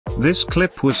This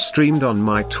clip was streamed on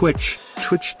my Twitch,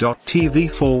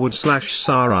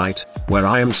 twitch.tv/Sarite, where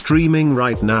I am streaming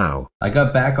right now. I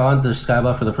got back onto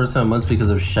Skyblock for the first time in months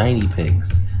because of shiny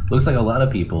pigs. Looks like a lot of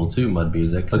people too, Mud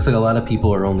Music. Looks like a lot of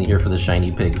people are only here for the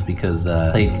shiny pigs because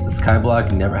like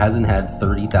Skyblock hasn't had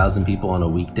 30,000 people on a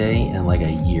weekday in like a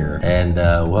year. And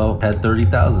well, had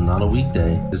 30,000 on a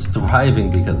weekday. It's thriving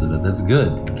because of it. That's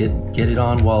good. Get it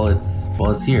on while it's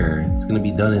here. It's gonna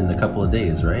be done in a couple of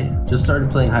days, right? Just started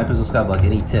playing Hypixel Skyblock.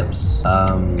 Any tips?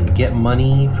 Get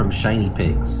money from shiny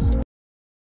pigs.